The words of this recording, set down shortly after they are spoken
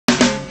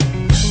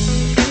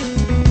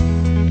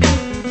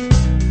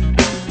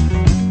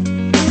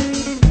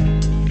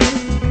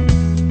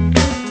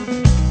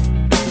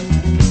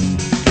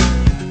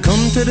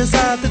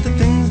decide that the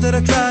things that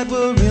I tried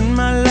were in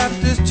my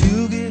life just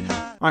to get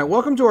high. All right,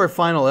 welcome to our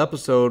final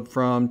episode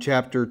from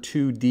Chapter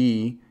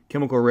 2D,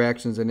 Chemical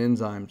Reactions and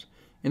Enzymes.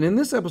 And in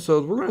this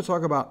episode, we're going to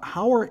talk about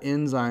how are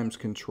enzymes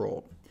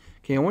controlled.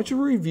 Okay, I want you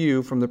to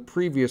review from the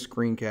previous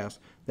screencast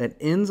that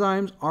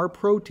enzymes are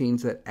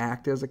proteins that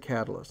act as a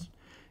catalyst.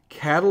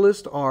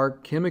 Catalysts are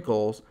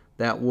chemicals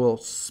that will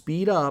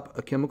speed up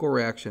a chemical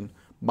reaction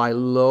by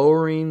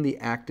lowering the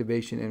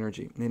activation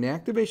energy. And the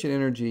activation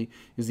energy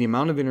is the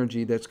amount of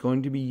energy that's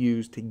going to be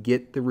used to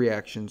get the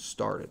reaction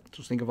started.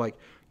 So think of like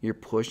you're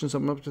pushing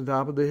something up to the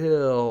top of the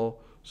hill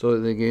so that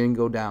they can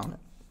go down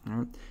it. All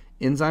right?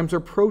 Enzymes are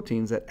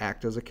proteins that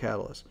act as a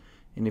catalyst.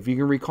 And if you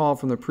can recall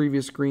from the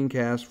previous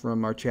screencast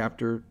from our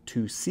Chapter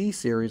 2C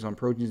series on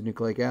proteins and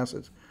nucleic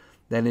acids,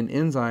 that an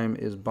enzyme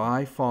is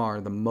by far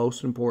the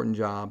most important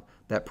job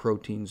that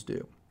proteins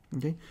do.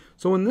 Okay?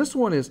 So in this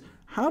one is,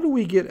 how do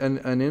we get an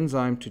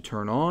enzyme to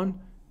turn on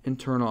and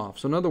turn off?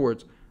 So in other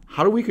words,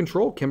 how do we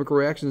control chemical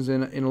reactions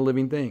in a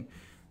living thing?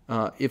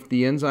 If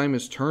the enzyme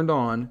is turned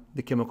on,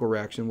 the chemical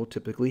reaction will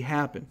typically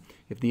happen.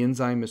 If the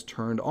enzyme is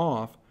turned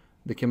off,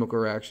 the chemical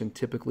reaction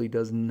typically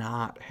does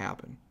not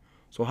happen.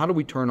 So how do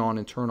we turn on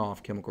and turn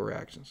off chemical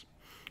reactions?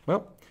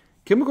 Well,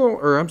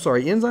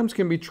 enzymes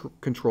can be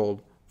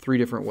controlled three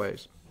different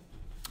ways.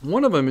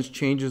 One of them is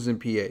changes in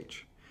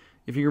pH.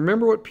 If you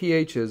remember what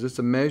pH is, it's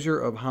a measure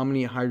of how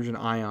many hydrogen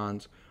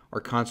ions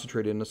are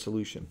concentrated in a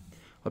solution.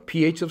 A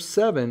pH of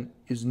 7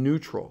 is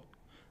neutral.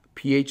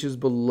 pHs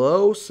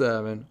below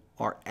 7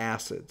 are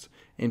acids,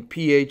 and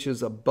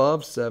pHs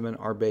above 7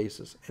 are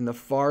bases. And the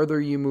farther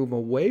you move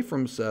away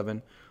from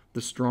 7,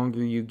 the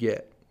stronger you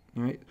get.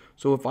 Right?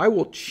 So if I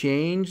will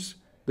change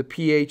the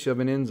pH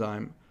of an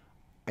enzyme,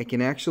 I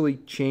can actually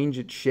change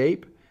its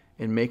shape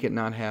and make it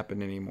not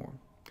happen anymore.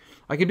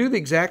 I can do the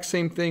exact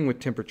same thing with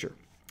temperature.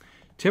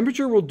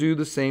 Temperature will do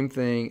the same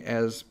thing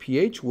as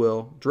pH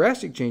will,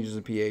 drastic changes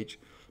in pH,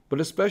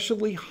 but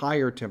especially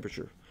higher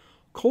temperature.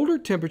 Colder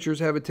temperatures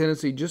have a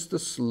tendency just to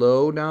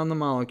slow down the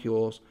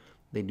molecules.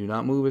 They do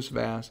not move as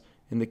fast,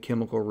 and the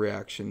chemical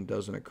reaction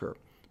doesn't occur.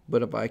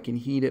 But if I can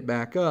heat it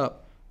back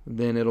up,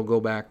 then it'll go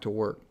back to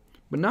work.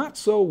 But not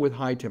so with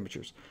high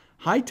temperatures.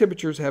 High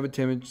temperatures have a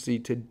tendency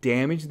to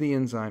damage the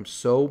enzyme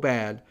so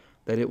bad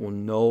that it will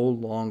no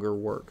longer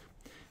work.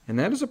 And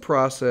that is a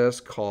process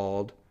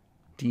called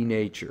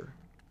denature.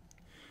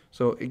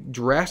 So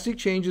drastic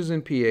changes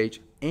in pH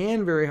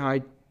and very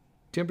high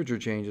temperature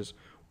changes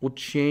will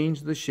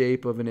change the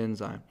shape of an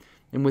enzyme.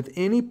 And with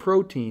any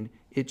protein,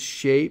 its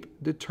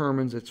shape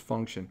determines its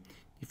function.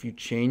 If you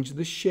change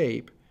the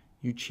shape,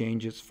 you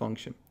change its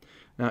function.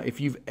 Now,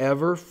 if you've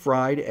ever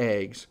fried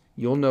eggs,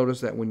 you'll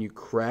notice that when you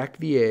crack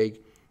the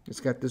egg, it's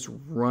got this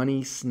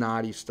runny,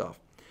 snotty stuff.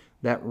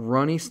 That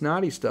runny,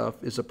 snotty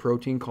stuff is a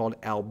protein called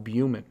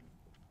albumin.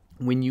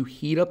 When you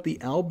heat up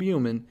the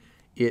albumin,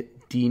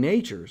 it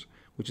denatures,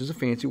 which is a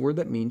fancy word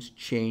that means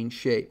change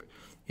shape.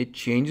 It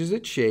changes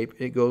its shape.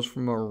 It goes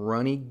from a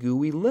runny,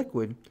 gooey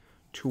liquid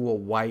to a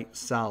white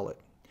solid.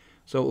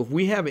 So if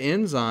we have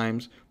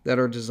enzymes that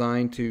are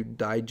designed to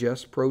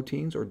digest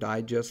proteins or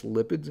digest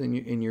lipids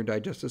in your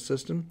digestive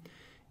system,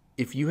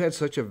 if you had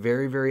such a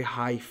very, very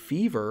high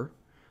fever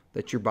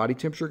that your body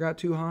temperature got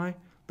too high,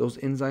 those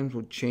enzymes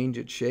would change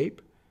its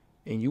shape,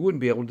 and you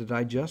wouldn't be able to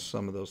digest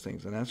some of those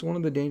things. And that's one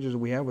of the dangers that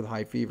we have with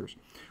high fevers.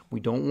 We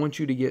don't want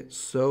you to get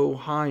so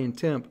high in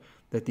temp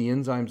that the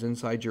enzymes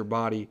inside your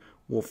body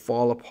will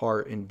fall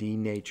apart and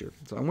denature.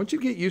 So I want you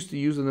to get used to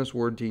using this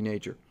word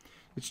denature.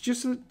 It's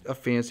just a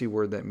fancy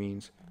word that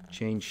means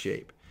change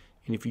shape.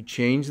 And if you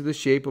change the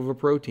shape of a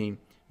protein,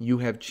 you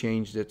have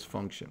changed its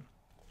function.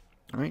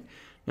 All right?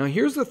 Now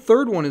here's the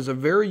third one, is a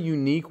very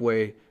unique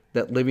way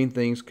that living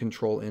things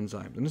control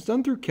enzymes. And it's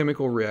done through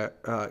chemical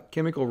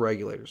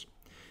regulators.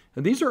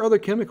 Now, these are other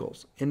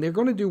chemicals, and they're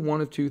going to do one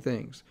of two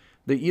things.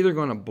 They're either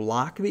going to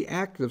block the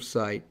active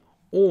site,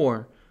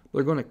 or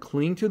they're going to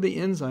cling to the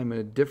enzyme in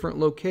a different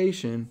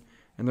location,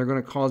 and they're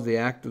going to cause the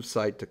active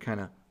site to kind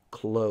of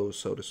close,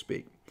 so to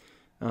speak.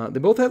 They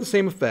both have the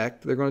same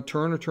effect. They're going to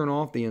turn or turn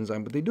off the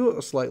enzyme, but they do it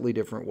a slightly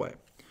different way.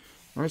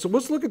 All right, so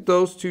let's look at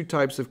those two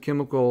types of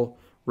chemical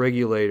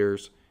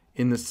regulators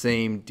in the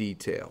same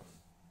detail.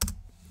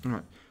 All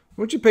right, I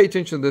want you to pay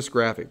attention to this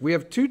graphic. We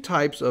have two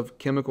types of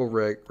chemical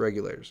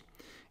regulators,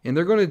 and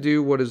they're going to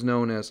do what is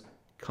known as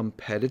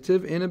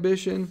competitive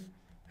inhibition,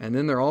 and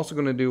then they're also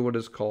going to do what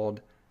is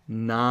called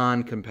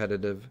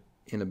non-competitive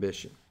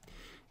inhibition.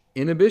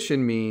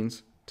 Inhibition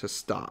means to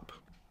stop.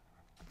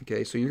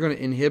 Okay, so you're going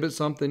to inhibit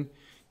something,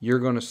 you're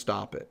going to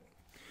stop it.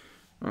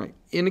 All right.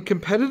 In a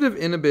competitive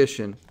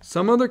inhibition,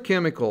 some other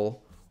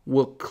chemical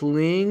will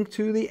cling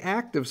to the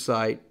active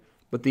site,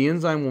 but the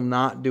enzyme will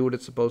not do what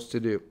it's supposed to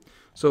do.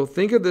 So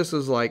think of this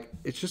as like,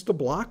 it's just a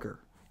blocker.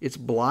 It's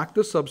blocked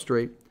the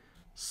substrate.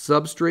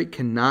 Substrate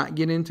cannot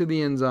get into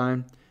the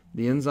enzyme.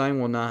 The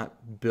enzyme will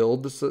not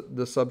build the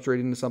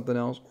substrate into something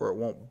else, or it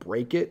won't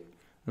break it,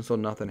 and so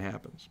nothing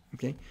happens.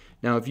 Okay.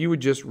 Now, if you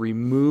would just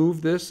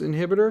remove this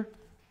inhibitor,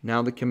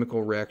 now the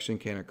chemical reaction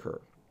can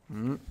occur.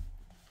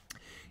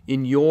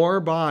 In your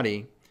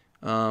body,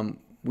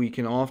 we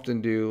can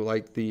often do,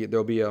 like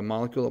there'll be a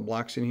molecule that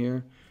blocks in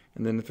here,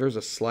 and then if there's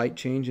a slight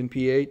change in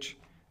pH,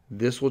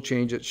 this will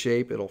change its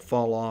shape, it'll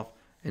fall off,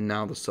 and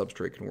now the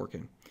substrate can work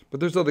in. But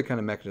there's other kind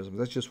of mechanisms.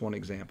 That's just one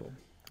example.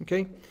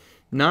 Okay?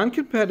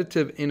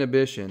 Non-competitive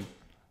inhibition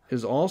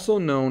is also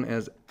known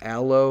as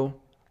allosteric.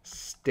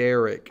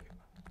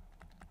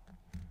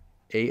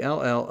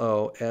 allosteric.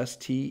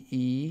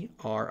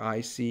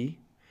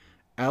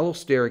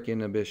 Allosteric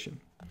inhibition.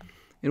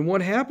 And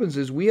what happens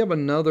is we have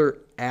another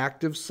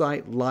active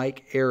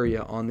site-like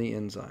area on the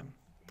enzyme.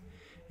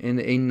 And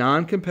a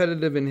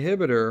non-competitive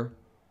inhibitor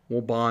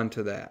will bond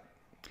to that.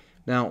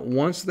 Now,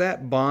 once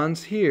that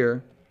bonds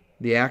here,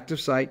 the active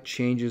site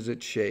changes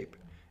its shape,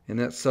 and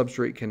that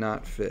substrate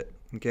cannot fit.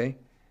 Okay?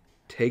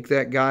 Take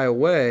that guy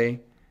away,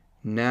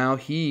 now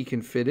he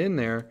can fit in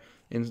there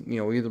and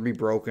either be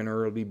broken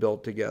or it'll be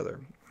built together.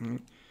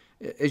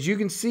 As you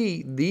can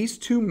see, these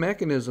two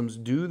mechanisms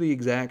do the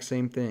exact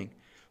same thing.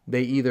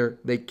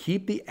 They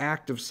keep the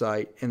active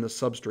site and the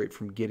substrate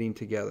from getting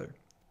together.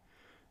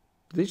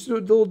 These are a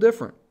little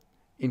different.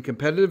 In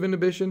competitive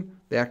inhibition,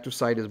 the active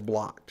site is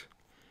blocked.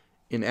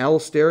 In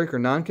allosteric or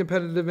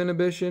non-competitive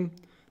inhibition,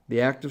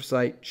 the active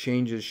site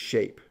changes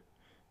shape.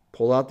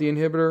 Pull out the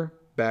inhibitor,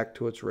 back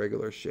to its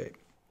regular shape.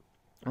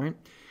 All right.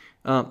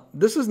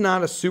 This is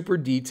not a super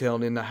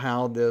detailed into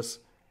how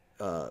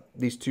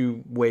these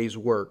two ways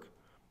work,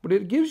 but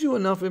it gives you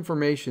enough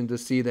information to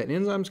see that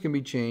enzymes can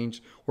be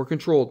changed or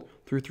controlled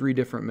through 3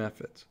 different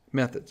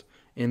methods.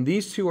 And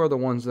these two are the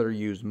ones that are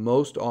used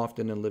most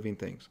often in living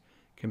things: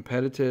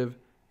 competitive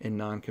and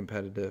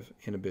non-competitive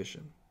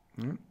inhibition.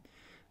 All right.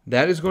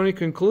 That is going to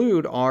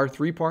conclude our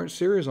 3-part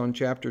series on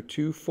Chapter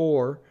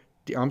 2D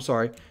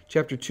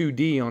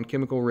on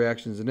chemical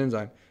reactions and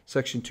enzymes,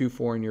 Section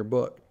 2.4 in your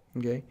book.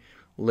 Okay.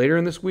 Later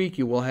in this week,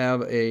 you will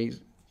have a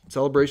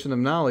celebration of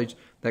knowledge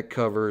that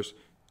covers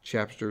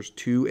Chapters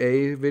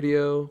 2A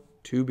video,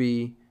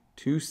 2B,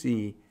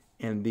 2C,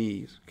 and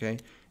these. Okay.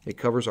 It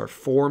covers our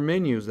 4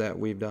 menus that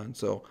we've done.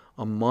 So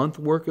a month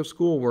worth of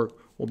schoolwork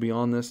will be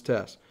on this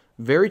test.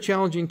 Very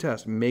challenging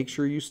test. Make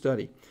sure you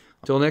study.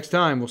 Until next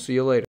time, we'll see you later.